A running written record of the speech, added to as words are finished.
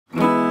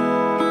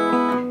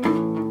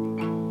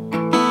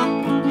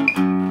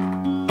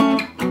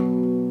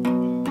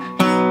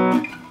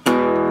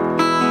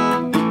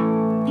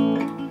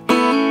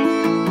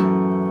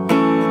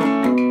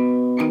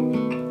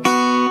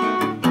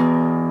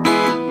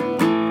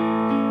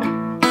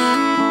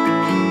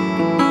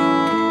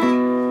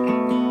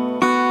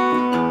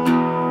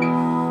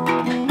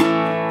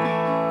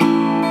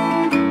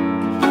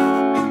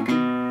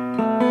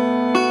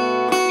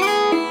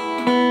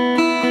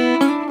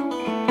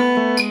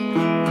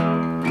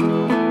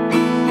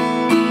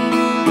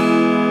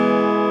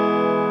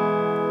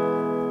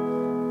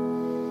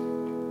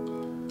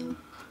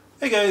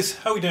guys,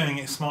 how are we doing?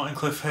 It's Martin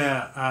Cliffe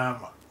here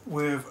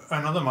with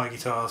another of my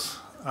guitars,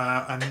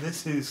 and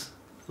this is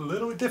a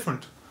little bit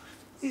different.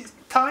 It's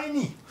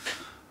tiny.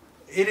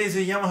 It is a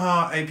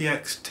Yamaha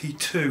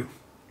APX-T2.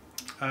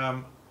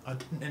 I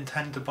didn't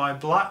intend to buy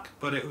black,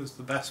 but it was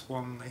the best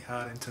one they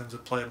had in terms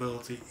of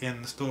playability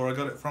in the store I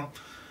got it from.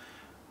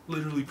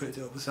 Literally picked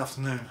it up this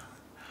afternoon.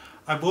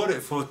 I bought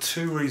it for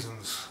two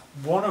reasons.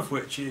 One of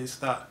which is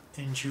that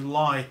in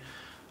July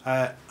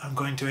I'm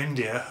going to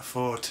India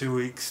for 2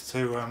 weeks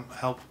to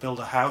help build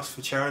a house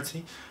for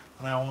charity,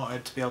 and I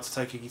wanted to be able to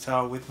take a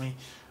guitar with me.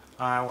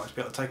 I wanted to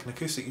be able to take an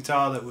acoustic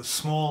guitar that was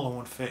small and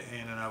would fit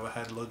in an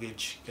overhead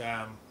luggage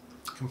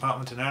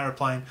compartment in an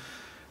aeroplane,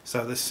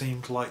 so this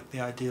seemed like the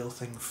ideal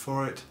thing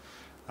for it.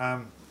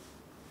 I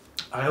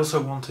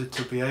also wanted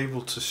to be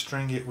able to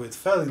string it with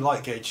fairly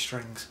light gauge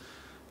strings.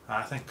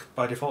 I think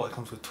by default it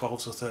comes with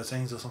 12s or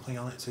 13s or something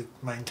on it to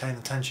maintain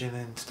the tension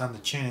in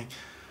standard tuning.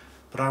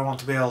 But I want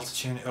to be able to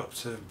tune it up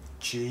to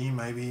G,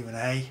 maybe even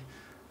A,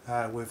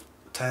 with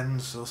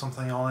 10s or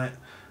something on it,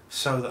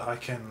 so that I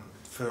can,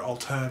 for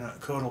alternate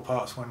chordal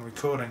parts when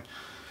recording.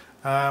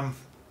 But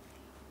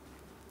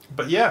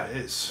yeah,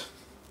 it's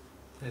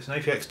an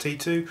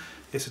APX-T2.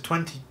 It's a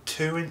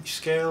 22-inch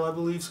scale, I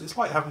believe, so it's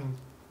like having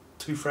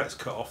 2 frets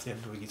cut off the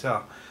end of a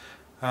guitar.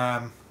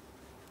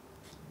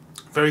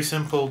 Very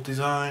simple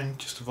design,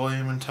 just a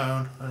volume and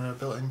tone and a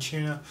built-in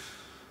tuner.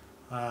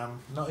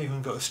 Not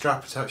even got a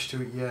strap attached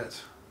to it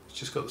yet. It's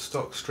just got the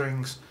stock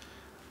strings.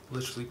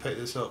 Literally picked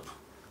this up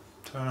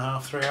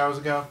 2.5 to 3 hours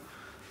ago,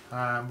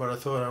 but I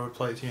thought I would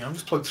play it to you. I'm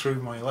just plugged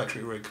through my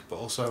electric rig, but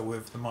also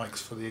with the mics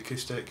for the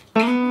acoustic.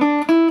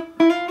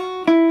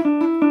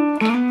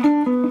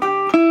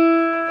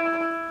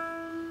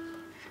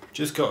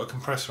 Just got a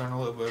compressor and a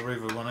little bit of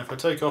reverb on. If I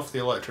take off the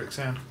electric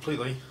sound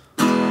completely,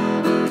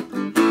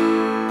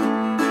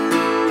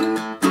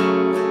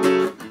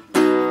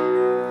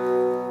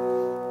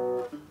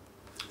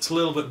 it's a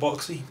little bit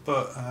boxy,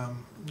 but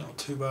not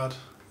too bad.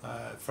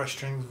 Fresh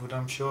strings would,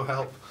 I'm sure,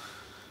 help.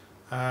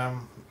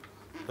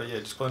 But yeah,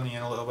 just blending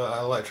in a little bit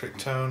of electric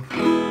tone.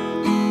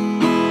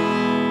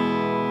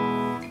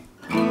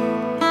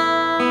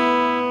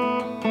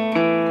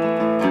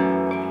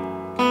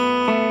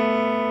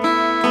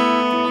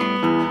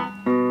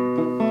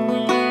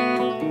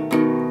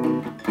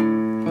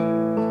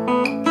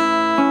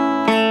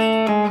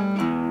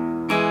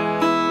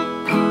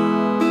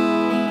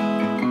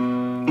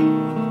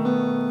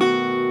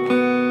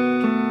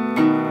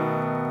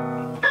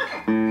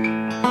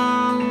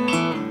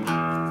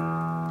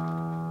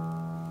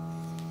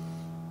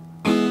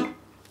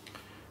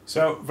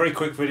 So, very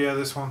quick video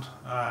this one,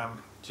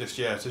 just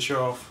to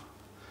show off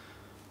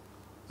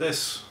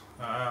this,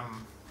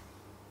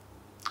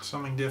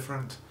 something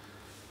different.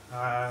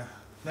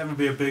 Never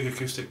be a big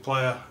acoustic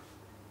player,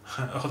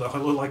 although I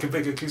look like a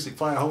big acoustic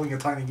player holding a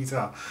tiny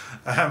guitar,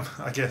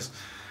 I guess.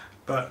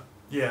 But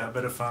yeah, a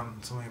bit of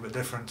fun, something a bit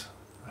different,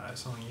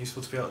 something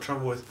useful to be able to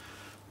travel with.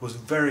 Was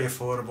very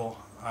affordable.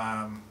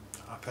 I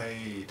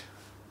paid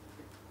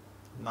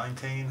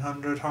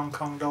 1,900 Hong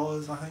Kong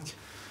dollars, I think.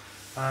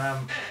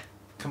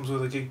 Comes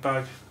with a gig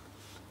bag.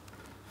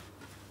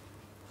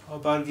 Not a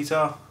bad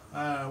guitar.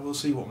 We'll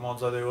see what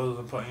mods I do other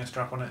than putting a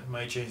strap on it.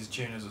 May change the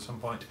tuners at some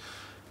point.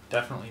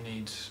 Definitely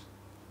needs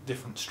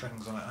different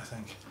strings on it, I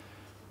think.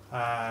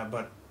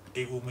 But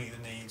it will meet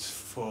the needs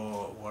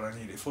for what I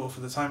need it for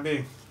the time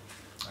being.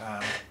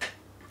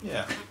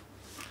 Yeah,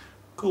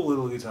 cool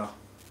little guitar.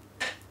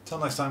 Till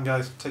next time,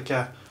 guys. Take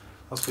care.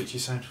 I'll speak to you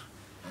soon.